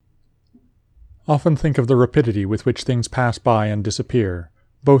Often think of the rapidity with which things pass by and disappear,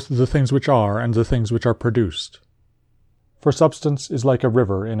 both the things which are and the things which are produced. For substance is like a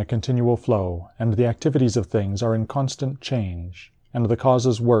river in a continual flow, and the activities of things are in constant change, and the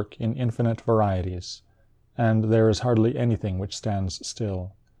causes work in infinite varieties, and there is hardly anything which stands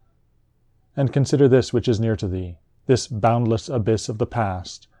still. And consider this which is near to thee, this boundless abyss of the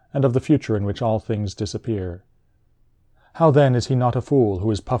past, and of the future in which all things disappear. How then is he not a fool who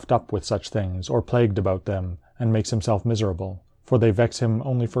is puffed up with such things, or plagued about them, and makes himself miserable, for they vex him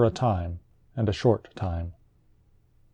only for a time, and a short time?